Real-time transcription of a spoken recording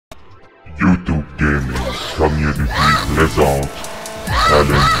présente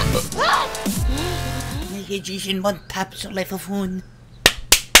Alankyy. J'ai une bonne tape sur les faufounes.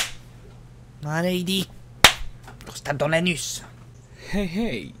 Voilà, il dit. On se tape dans l'anus. Hey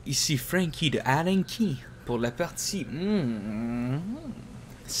hey, ici Frankie de Alankyy pour la partie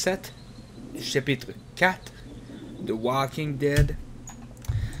 7, chapitre 4 de Walking Dead.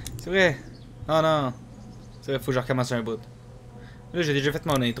 C'est vrai. Oh non. C'est vrai, faut que je recommence un bout. Là, j'ai déjà fait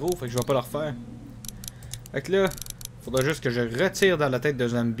mon intro, fait que je vais pas le refaire. Fait que là, faudra juste que je retire dans la tête de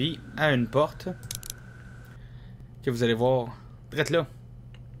zombie à une porte. Que vous allez voir. Drette là.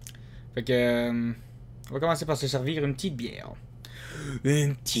 Fait que... on va commencer par se servir une petite bière.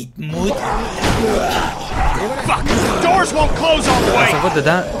 Une petite mousse. Fuck! The doors won't close all the way! Ça va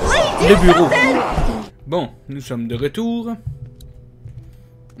dedans le bureau. Bon, nous sommes de retour.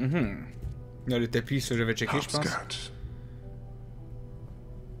 Là, le tapis, ça, je vais checker, je pense.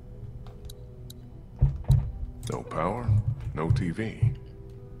 No power, no TV.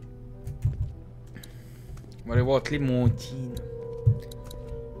 On va aller voir Clémentine.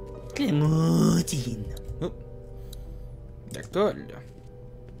 Clémentine. Oh. La colle.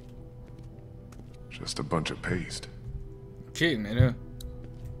 Just a bunch of paste. Ok, mais là...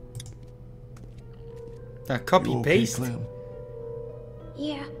 T'as copy-paste?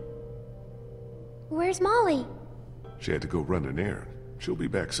 Yeah. Where's Molly? She had to go run an errand. She'll be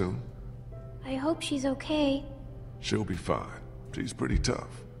back soon. I hope she's okay. She'll be fine. She's pretty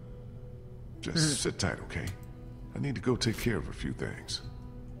tough. Just sit tight, okay? I need to go take care of a few things.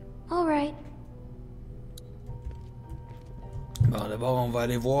 All right. Bon, d'abord, on va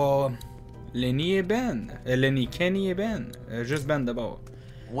aller voir Lenny et Ben. Lenny, Kenny et Ben. Juste Ben d'abord.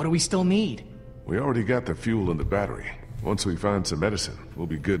 What do we still need? We already got the fuel in the battery. Once we find some medicine, we'll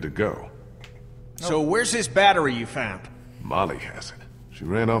be good to go. So where's this battery you found? Molly has it. She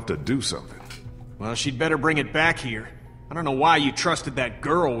ran off to do something. Well, she'd better bring it back here. I don't know why you trusted that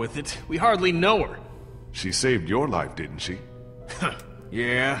girl with it. We hardly know her. She saved your life, didn't she?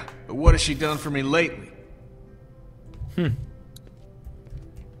 Yeah, but what has she done for me lately?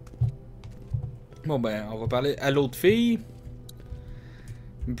 Bon ben, on va parler à l'autre fille.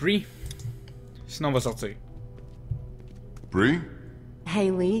 Bree. Sinon, on va sortir. Bree?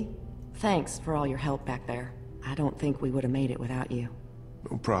 Hey, Lee. Thanks for all your help back there. I don't think we would have made it without you.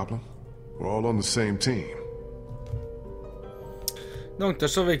 No problem. We're all on the same team. Donc, t'as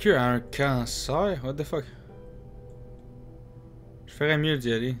survécu à un cancer? What the fuck? Je ferais mieux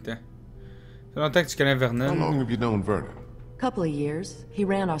d'y aller. Ça fait longtemps que tu connais How Vernon. long have you known Vernon? Couple of years. He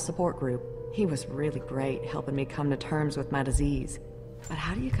ran our support group. He was really great, helping me come to terms with my disease. But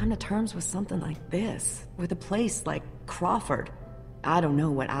how do you come to terms with something like this? With a place like Crawford? I don't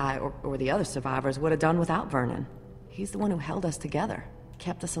know what I or the other survivors would have done without Vernon. He's the one who held us together,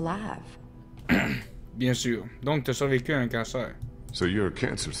 kept us alive. Bien sûr. Donc, t'as survécu à un cancer. So you're a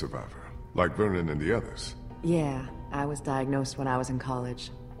cancer survivor, like Vernon and the others. Yeah, I was diagnosed when I was in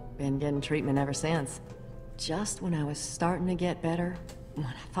college. Been getting treatment ever since. Just when I was starting to get better, when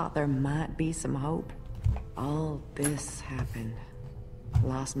I thought there might be some hope, all this happened.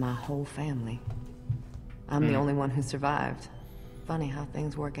 Lost my whole family. I'm the only one who survived. Funny how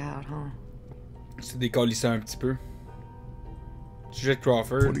things work out, huh? C'est décalissé un petit peu. Sujet de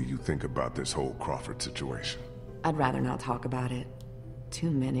Crawford. What do you think about this whole Crawford situation? I'd rather not talk about it.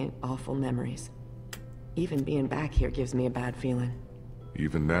 Too many awful memories. Even being back here gives me a bad feeling.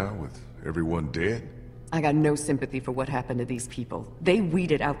 Even now, with everyone dead? I got no sympathy for what happened to these people. They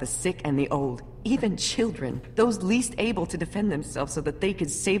weeded out the sick and the old. Even children. Those least able to defend themselves so that they could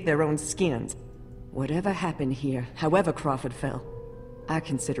save their own skins. Whatever happened here, however Crawford fell, I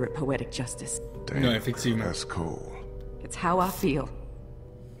consider it poetic justice. Damn, No, effectivement. that's cold. It's how I feel.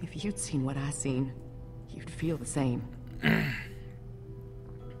 If you'd seen what I seen, you'd feel the same.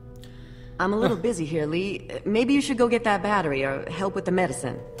 I'm a little busy here, Lee. Maybe you should go get that battery or help with the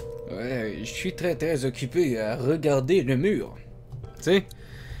medicine. Ouais, je suis très occupé à regarder le mur. Tu sais?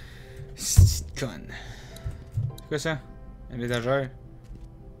 C'est conne. C'est quoi ça? Un étagère?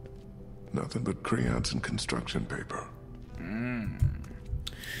 Nothing but crayons and construction paper.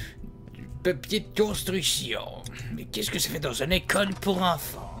 Du papier de construction. Mais qu'est-ce que ça fait dans une école pour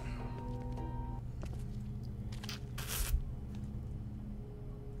enfants?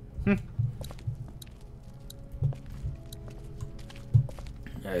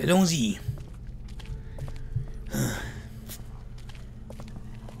 Allons-y.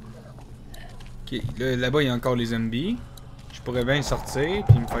 Ok, là-bas il y a encore les zombies. Je pourrais bien sortir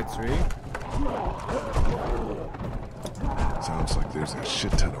puis me faire tuer. Sounds like there's a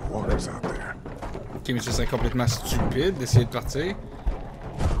shit ton of walkers out there. Ok, mais ça serait complètement stupide d'essayer de partir.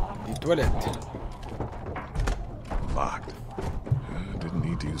 Des toilettes. Locked. Didn't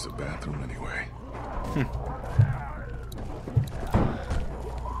need to use the bathroom anyway.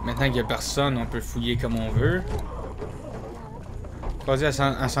 Maintenant qu'il n'y a personne, on peut fouiller comme on veut. Croisé à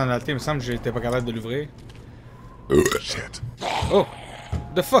sandalité, il me semble que j'étais pas capable de l'ouvrir. Shit. Oh!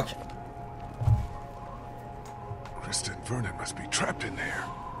 The fuck? Krista and Vernon must be trapped in there.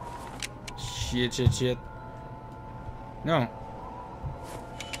 Shit. Non.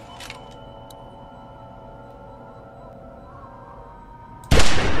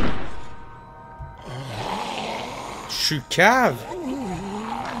 Je suis cave!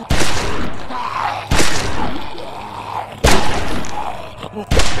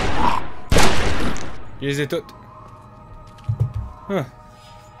 Je les ai toutes. Huh.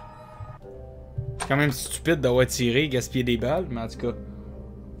 C'est quand même stupide d'avoir tiré, gaspillé des balles, mais en tout cas.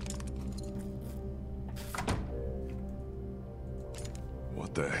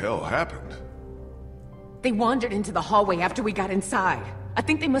 What the hell happened? They wandered into the hallway after we got inside. I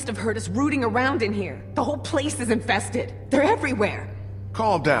think they must have heard us rooting around in here. The whole place is infested. They're everywhere.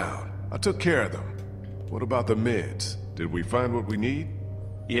 Calm down. I took care of them. What about the meds? Did we find what we need?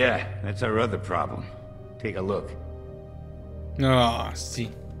 Yeah, that's our other problem. Take a look. Ah,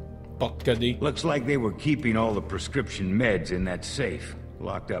 si. Porte codée. Looks like they were keeping all the prescription meds in that safe,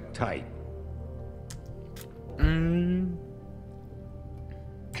 locked up tight. Can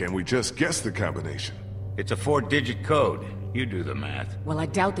we just guess the combination? It's a 4-digit code. You do the math. Well, I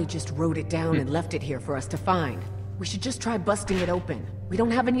doubt they just wrote it down and left it here for us to find. We should just try busting it open. We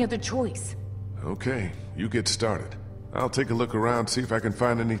don't have any other choice. Okay, you get started. I'll take a look around, see if I can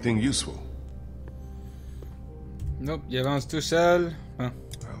find anything useful. Nope, il avance tout seul. Ah.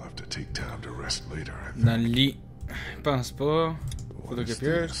 I'll have to take time to rest later, I think. Dans le lit. Je pense pas. What is Photocopieuse.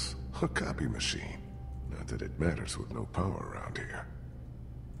 this? A copy machine. Not that it matters with no power around here.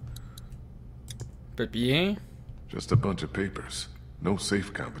 Papier. Just a bunch of papers. No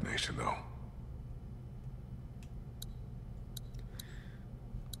safe combination, though.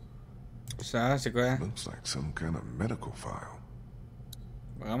 Ça, c'est quoi? Looks like some kind of medical file.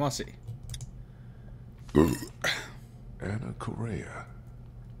 Ramasser. Anna Correa.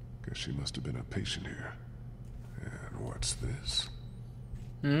 Guess she must have been a patient here. And what's this?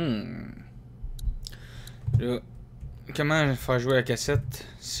 Là, comment faire jouer la cassette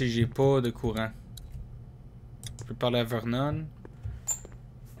si j'ai pas de courant? Je peux parler à Vernon.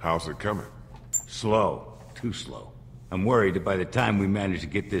 How's it coming? Slow. Too slow. I'm worried that by the time we manage to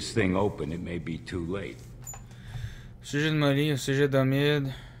get this thing open, it may be too late. Sujet de Molly, sujet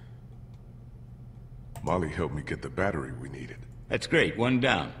d'Omid. Molly helped me get the battery we needed. That's great. One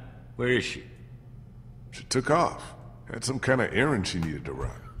down. Where is she? She took off. Had some kind of errand she needed to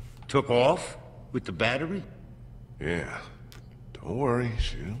run. Took off? With the battery? Yeah. Don't worry,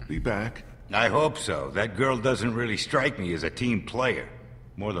 she'll be back. I hope so. That girl doesn't really strike me as a team player.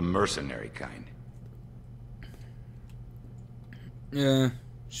 More the mercenary kind.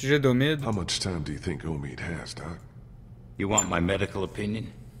 Sujet d'Omid. How much time do you think Omid has, Doc? You want my medical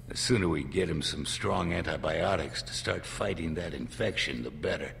opinion? The sooner we get him some strong antibiotics to start fighting that infection, the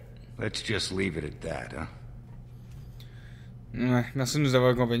better. Let's just leave it at that, huh? Ouais, merci de nous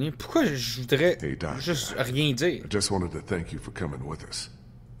avoir accompagnés. Pourquoi je voudrais Hey, Doc, juste rien dire? I just wanted to thank you for coming with us,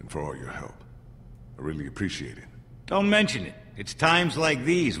 and for all your help. I really appreciate it. Don't mention it. It's times like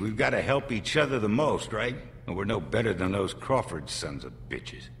these we've got to help each other the most, right? And we're no better than those Crawford sons of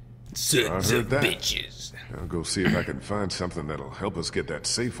bitches. Sons I of heard that. bitches. I'll go see if I can find something that'll help us get that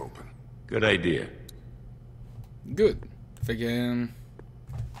safe open. Good idea. Good. Fait que...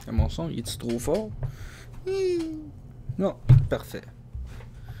 à mon son, il est-tu trop fort? Non, parfait.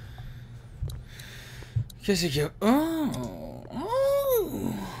 Qu'est-ce qu'il y a? Oh!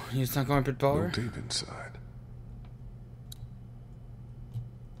 Oh! Il y a encore un peu de power? No tape inside.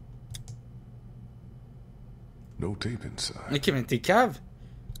 No tape inside. Ok, mais t'es cave?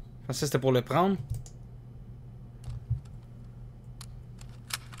 Je pensais que c'était pour le prendre.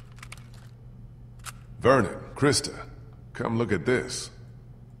 Vernon, Krista, come look at this.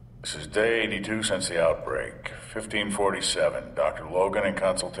 This is day 82 since the outbreak. 1547. Dr. Logan in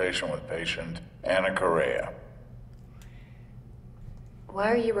consultation with patient Anna Correa.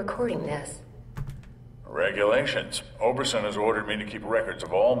 Why are you recording this? Regulations. Oberson has ordered me to keep records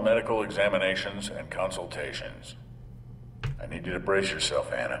of all medical examinations and consultations. I need you to brace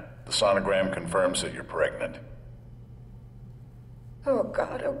yourself, Anna. The sonogram confirms that you're pregnant. Oh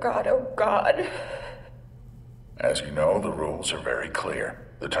God, oh God, oh God. As you know, the rules are very clear.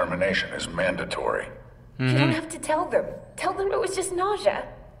 The termination is mandatory. You don't have to tell them. Tell them it was just nausea.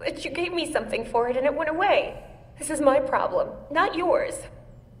 That you gave me something for it and it went away. This is my problem, not yours.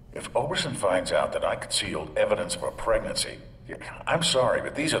 If Oberson Oberson finds out that I concealed evidence of a pregnancy, I'm sorry,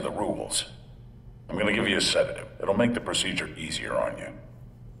 but these are the rules. I'm gonna give you a sedative. It'll make the procedure easier on you.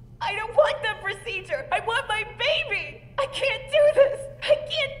 I don't want the procedure. I want my baby. I can't do this. I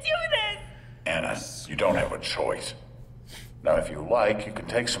can't do this. Anna, you don't have a choice. Now, if you like, you can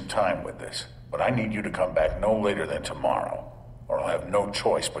take some time with this, but I need you to come back no later than tomorrow, or I'll have no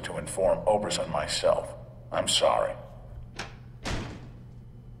choice but to inform Oberson myself. I'm sorry.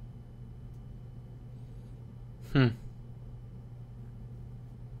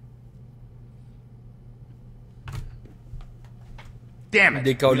 Damn it!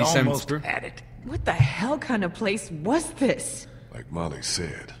 Décoller We ça un almost petit peu. had it. What the hell kind of place was this? Like Molly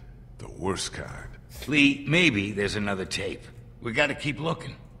said, the worst kind. Lee, maybe there's another tape. We gotta keep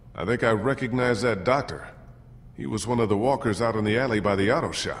looking. I think I recognize that doctor. He was one of the walkers out in the alley by the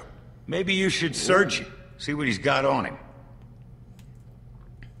auto shop. Maybe you should search it. See what he's got on him.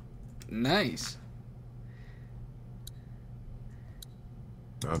 Nice.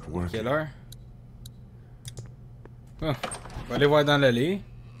 Not working. Quelle heure? Oh, on va aller voir dans l'allée.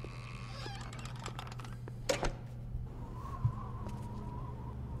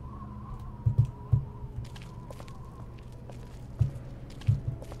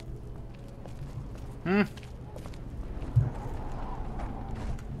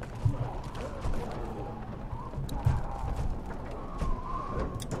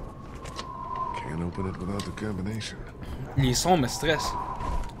 Can't open it without the combination. Les sons me stressent.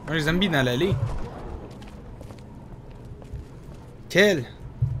 Un zombie dans l'allée. Quel?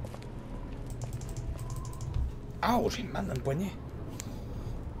 Oh, j'ai une main dans le poignet.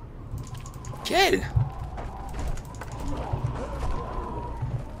 Quel?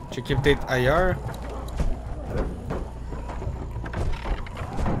 Checker peut-être ailleurs.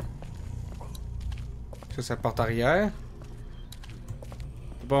 Ça, c'est la porte arrière.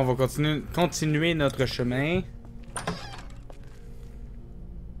 Bon, on va continuer notre chemin.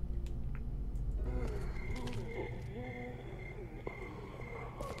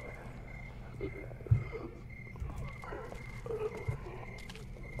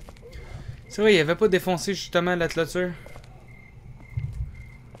 C'est vrai, il avait pas défoncé justement la clôture.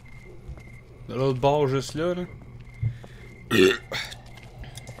 De l'autre bord, juste là.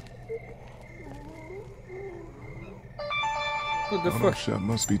 What the fuck? Shop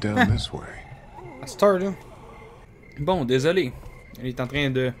must be down this way. À cette heure, là. Bon, désolé. Elle est en train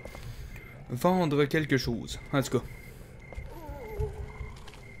de vendre quelque chose. En tout cas.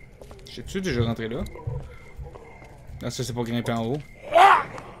 J'ai-tu déjà rentré là? Ah, ça, c'est pour grimper en haut.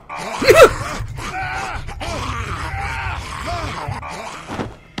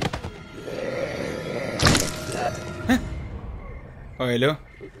 Hein? Oh, elle est là.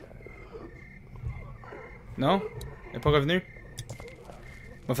 Non? Elle est pas revenue?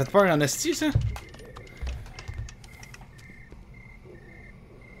 M'a fait peur en esti, ça?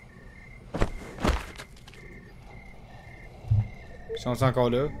 Ils sont encore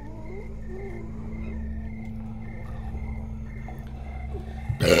là?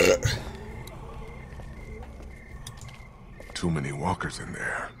 Too many walkers in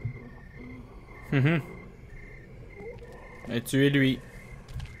there. Et tuer lui.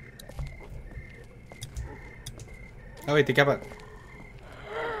 Ah oui, t'es capable.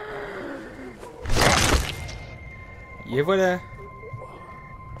 Et voilà.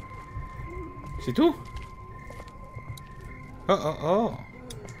 C'est tout? Oh oh oh.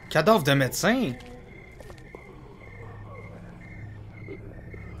 Cadavre de médecin.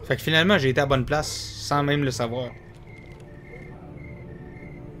 Fait que finalement, j'ai été à la bonne place sans même le savoir.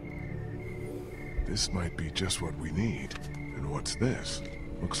 This might be just what we need. And what's this?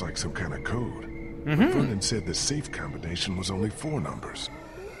 Looks like some kind of code. Vernon said the safe combination was only 4 numbers.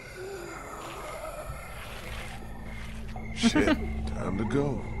 Shit, time to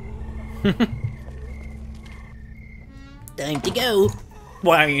go. Time to go.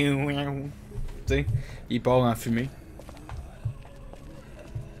 Tu sais, il part en fumée.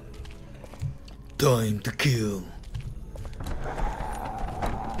 Time to kill.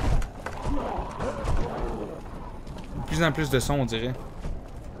 De plus en plus de son, on dirait.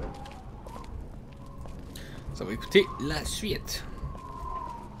 Ça va écouter la suite.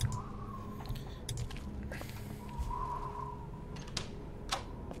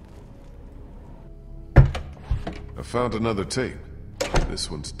 I found another tape. This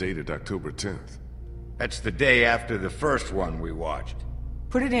one's dated October 10th. That's the day after the first one we watched.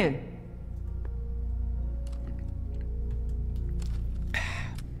 Put it in.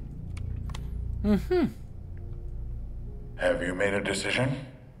 Have you made a decision?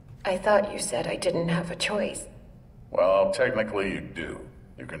 I thought you said I didn't have a choice. Well, technically you do.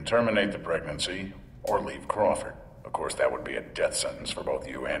 You can terminate the pregnancy or leave Crawford. Of course, that would be a death sentence for both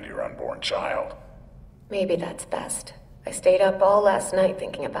you and your unborn child. Maybe that's best. I stayed up all last night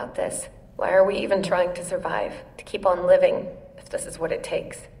thinking about this. Why are we even trying to survive? To keep on living, if this is what it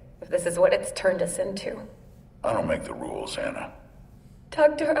takes. If this is what it's turned us into. I don't make the rules, Anna.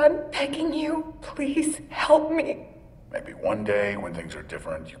 Doctor, I'm begging you. Please help me. Maybe one day, when things are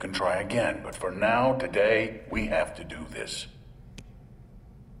different, you can try again. But for now, today, we have to do this.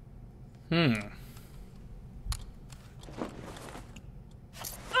 No.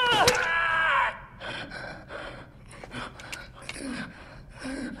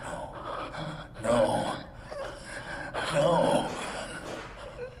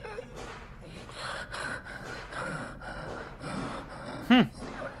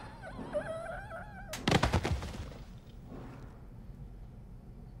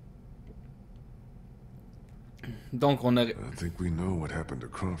 Donc on aurait... I think we know what happened to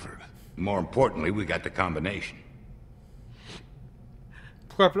Crawford. More importantly, we got the combination.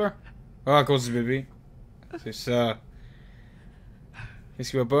 Pourquoi elle pleure? Ah, à cause du bébé. C'est ça.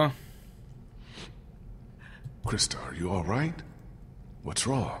 Qu'est-ce qui va pas? Krista, are you all right? What's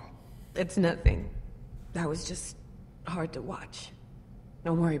wrong? It's nothing. That was just hard to watch.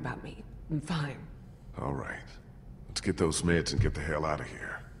 Don't worry about me. I'm fine. All right. Let's get those meds and get the hell out of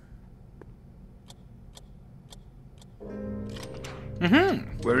here.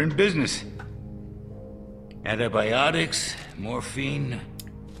 We're in business. Antibiotics, morphine.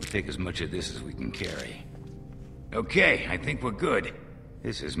 We'll take as much of this as we can carry. Okay, I think we're good.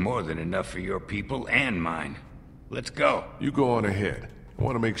 This is more than enough for your people and mine. Let's go. You go on ahead. I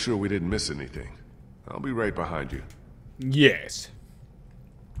want to make sure we didn't miss anything. I'll be right behind you. Yes.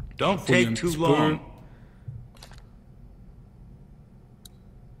 Don't take too long.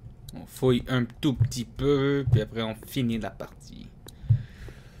 On fouille un tout petit peu, puis après on finit la partie.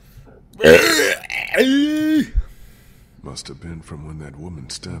 Must have been from when that woman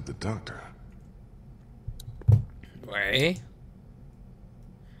stabbed the doctor. Ouais.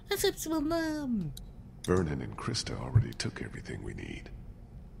 Vernon and Krista already took everything we need.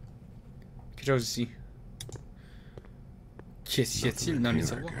 Quelque chose ici. Qu'est-ce y a-t-il dans les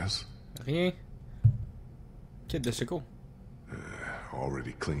tiroirs? Rien. Kit de secours.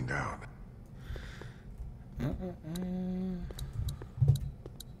 Already cleaned out.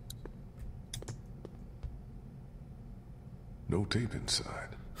 No tape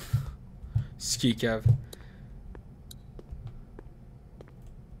inside. Ski cave.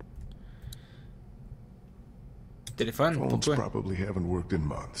 Téléphone? Phones Pourquoi? probably haven't worked in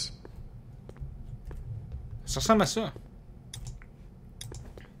months. Ça ressemble à ça.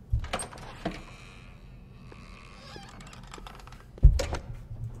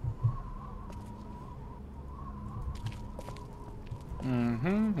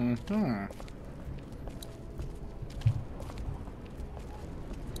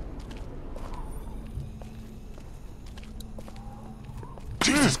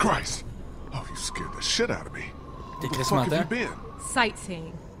 Jesus Christ! Oh, you scared the shit out of me. Where the fuck have you been?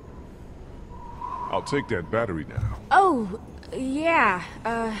 Sightseeing. I'll take that battery now. Oh, yeah.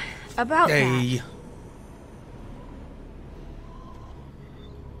 About that.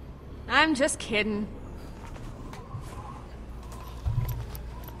 I'm just kidding.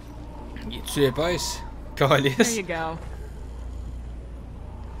 Es-tu épaisse? Calice. There you go.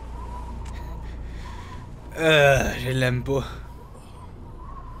 Je l'aime pas.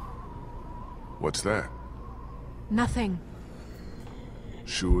 What's that? Nothing.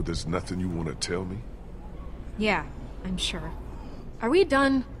 Sure there's nothing you want to tell me? Yeah, I'm sure. Are we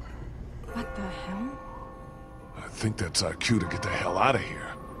done? What the hell? I think that's our cue to get the hell out of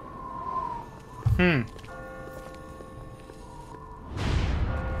here.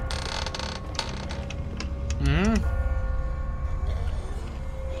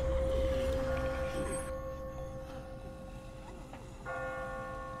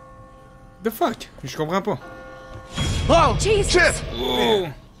 The fuck? Je comprends pas. Oh! Jesus! Shit!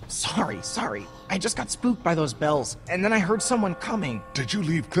 Oh! Sorry. I just got spooked by those bells, and then I heard someone coming. Did you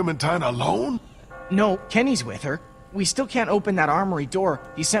leave Clementine alone? No, Kenny's with her. We still can't open that armory door.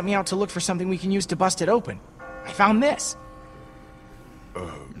 He sent me out to look for something we can use to bust it open. I found this.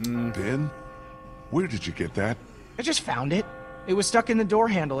 Ben? Where did you get that? I just found it. It was stuck in the door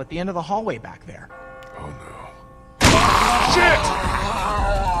handle at the end of the hallway back there. Oh no. Shit!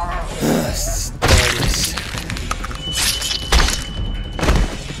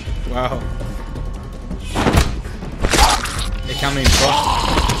 Wow. Et quand même pas.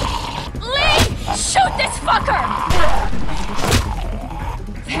 Lee! Shoot this fucker!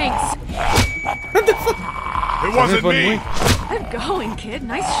 Thanks. It wasn't me! Good going, kid.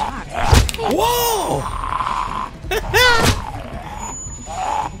 Nice shot. Wow!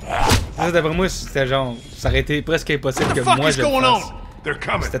 Ça, d'après moi, c'était genre... Ça aurait été presque impossible que moi je le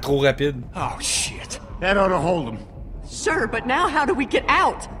fasse. C'était trop rapide. Oh, shit. That ought to hold them. Sure, but now how do we get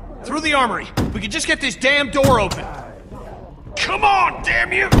out? Through the armory. We could just get this damn door open. Come on,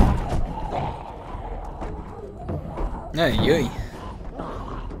 damn you! Aïe, aïe.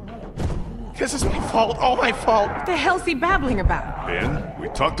 This is my fault, all my fault. What the hell's he babbling about? Ben, we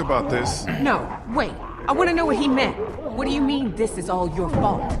talked about this. No, wait. I want to know what he meant. What do you mean this is all your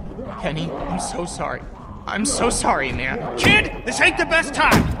fault? Penny, I'm so sorry. I'm so sorry, man. Kid, this ain't the best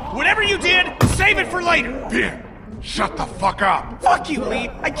time. Whatever you did, save it for later. Ben, shut the fuck up. Fuck you, Lee.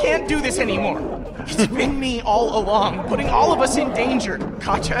 I can't do this anymore. It's been me all along, putting all of us in danger.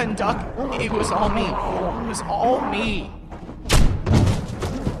 Katja and Duck, it was all me. It was all me.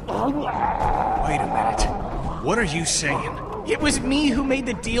 Wait a minute. What are you saying? It was me who made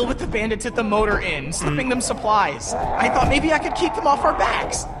the deal with the bandits at the motor inn, slipping them supplies. I thought maybe I could keep them off our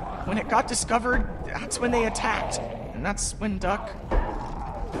backs. When it got discovered, that's when they attacked. And that's when Duck...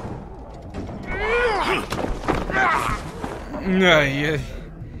 Aïe, aïe.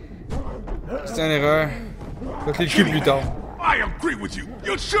 C'est une erreur. Faut que le cul plus tard. I agree with you.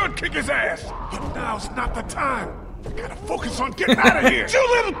 You should kick his ass. But now's not the time. We gotta focus on getting out of here. You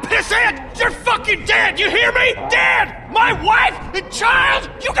little pissant! You're fucking dead! You hear me? Dead! My wife and child!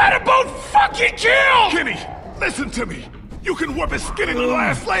 You gotta both fucking kill! Kenny, listen to me. You can whip his skinny little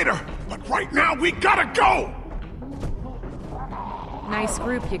ass later. But right now, we gotta go. Nice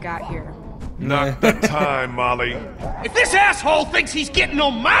group you got here. Not the time, Molly. If this asshole thinks he's getting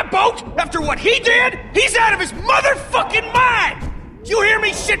on my boat after what he did, he's out of his motherfucking mind! You hear me,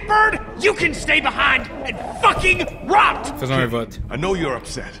 shitbird? You can stay behind and fucking rot! Faisons un vote. I know you're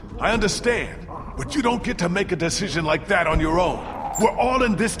upset. I understand. But you don't get to make a decision like that on your own. We're all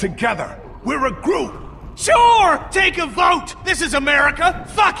in this together. We're a group. Sure! Take a vote! This is America!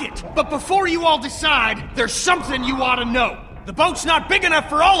 Fuck it! But before you all decide, there's something you ought to know. The boat's not big enough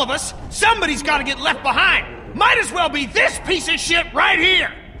for all of us. Somebody's gotta get left behind. Might as well be this piece of shit right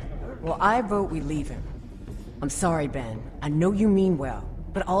here! Well, I vote we leave him. I'm sorry, Ben. I know you mean well.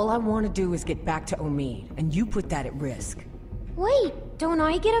 But all I want to do is get back to Omid, and you put that at risk. Wait, don't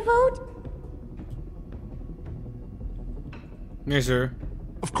I get a vote? Yes, sir.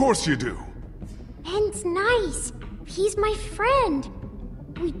 Of course you do. Ben's nice. He's my friend.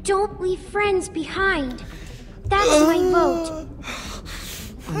 We don't leave friends behind. That's my vote.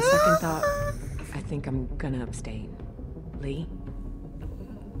 On second thought, I think I'm gonna abstain. Lee?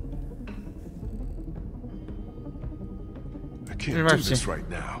 I can't do this right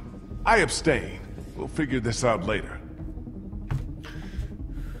now. I abstain. We'll figure this out later.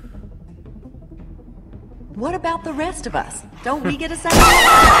 What about the rest of us? Don't we get a second?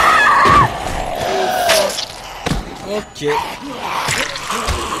 Okay.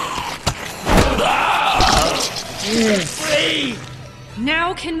 Free!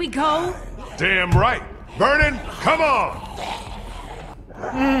 Now can we go? Damn right. Vernon, come on!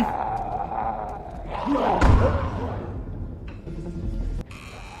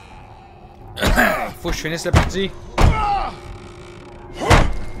 Faut que je finisse la partie.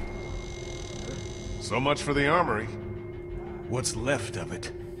 So much for the armory. What's left of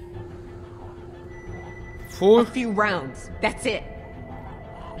it? A few rounds. That's it.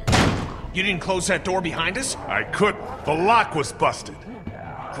 You didn't close that door behind us? I couldn't. The lock was busted.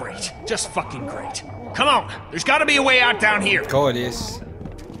 Great. Just fucking great. Come on. There's gotta be a way out down here. Calice.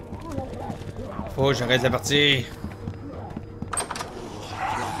 Faut que j'arrête la partie.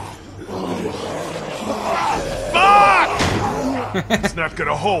 Fuck! It's not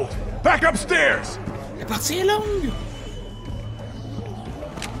gonna hold. Back upstairs. La partie est longue.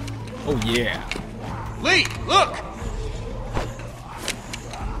 Oh yeah. Lee, look!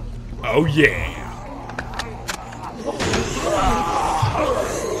 Oh yeah.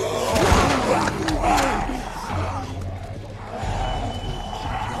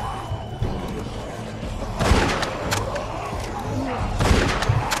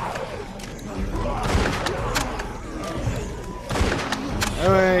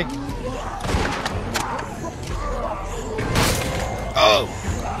 Alright. Oh.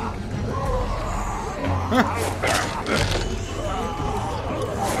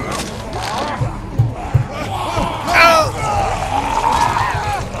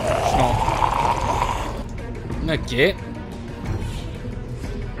 Ok.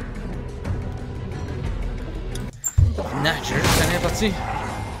 Nature, c'est bien parti.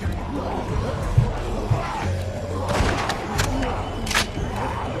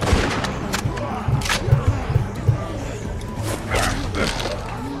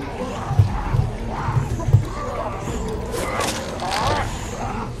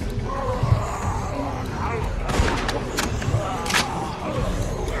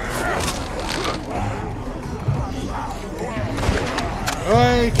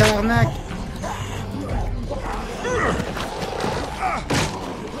 Ouais, tabarnak!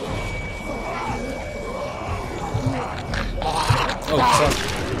 Oh, ça.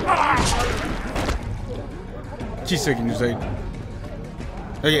 Qui c'est qui nous aide?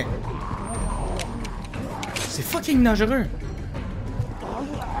 Ok. C'est fucking dangereux.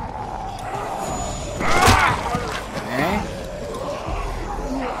 Hein?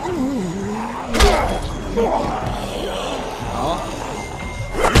 Oh.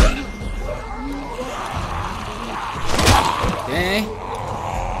 Hein?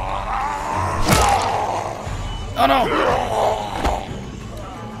 Oh non!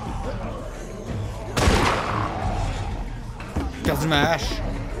 Perdu ma hache.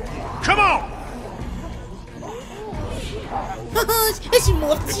 Come on!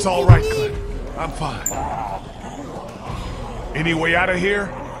 It's all right, Clint. I'm fine. Any way out of here?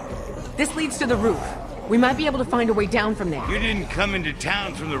 This leads to the roof. We might be able to find a way down from there. You didn't come into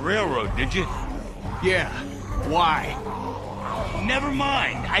town from the railroad, did you? Yeah. Why? Never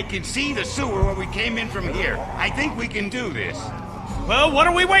mind. I can see the sewer where we came in from here. I think we can do this. Well, what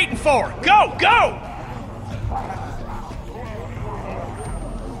are we waiting for? Go! Go!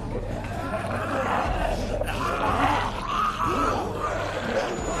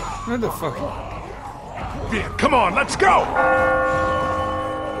 What the fuck? Yeah, come on, let's go!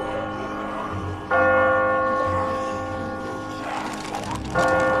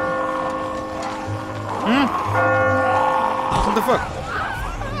 What the fuck?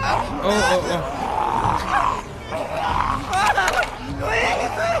 Oh.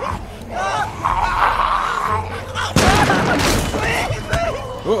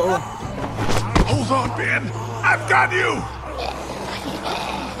 Hold on, Ben! I've got you!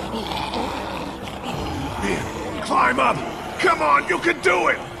 Ben, climb up! Come on, you can do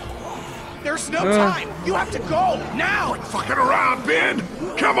it! There's no time! You have to go! Now! Quit fucking around, Ben!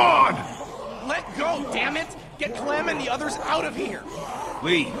 Come on! Let go, damn it! Get Clem and the others out of here!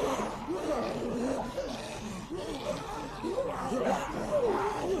 Lee.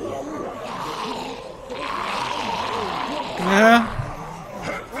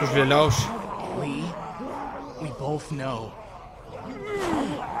 Faut que je le lâche. Lee, we both know.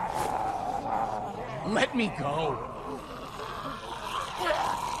 Let me go.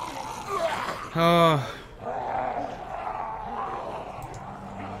 Oh.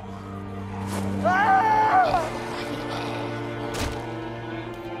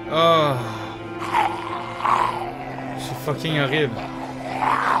 Oh. C'est fucking horrible.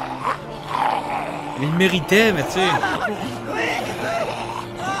 Il le méritait, mais tu sais.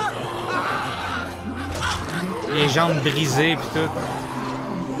 Les jambes brisées pis tout.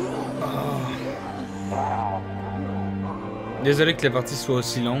 Oh. Désolé que la partie soit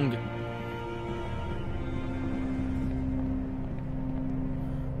aussi longue.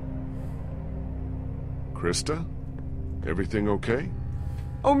 Krista? Everything okay?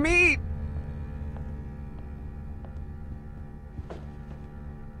 Omid!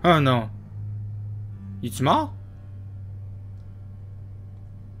 Oh non. Es-tu mort?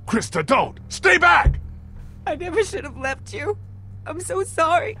 Krista, don't! Stay back! I never should have left you. I'm so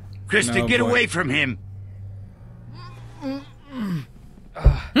sorry. Krista, No, get boy. away from him.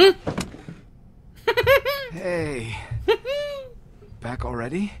 Hey. Back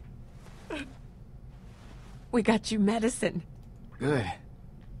already? We got you medicine. Good.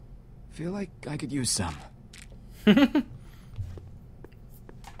 Feel like I could use some.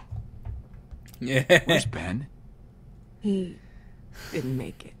 Yeah. Where's Ben? He didn't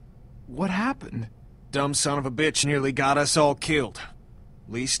make it. What happened? Dumb son of a bitch nearly got us all killed.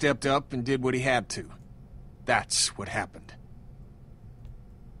 Lee stepped up and did what he had to. That's what happened.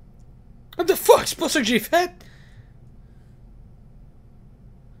 What the fuck? C'est pas ça que j'ai fait?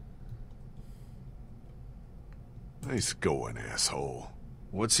 Nice going, asshole.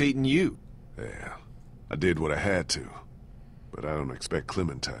 What's eating you? Yeah, I did what I had to. But I don't expect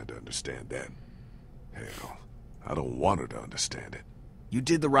Clementine to understand that. Hell, I don't want her to understand it. You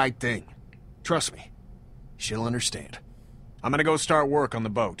did the right thing. Trust me. She'll understand. I'm gonna go start work on the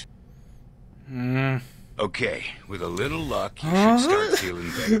boat. Okay, with a little luck, you should start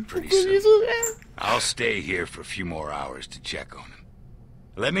feeling better pretty soon. I'll stay here for a few more hours to check on him.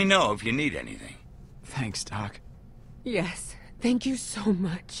 Let me know if you need anything. Thanks, Doc. Yes, thank you so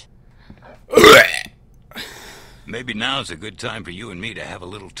much. Maybe now's a good time for you and me to have a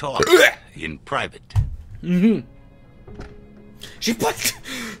little talk in private. J'ai pas de...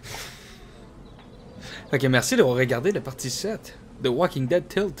 Fait que merci d'avoir regardé la partie 7 de Walking Dead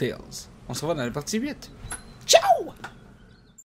Telltales. On se revoit dans la partie 8. Ciao!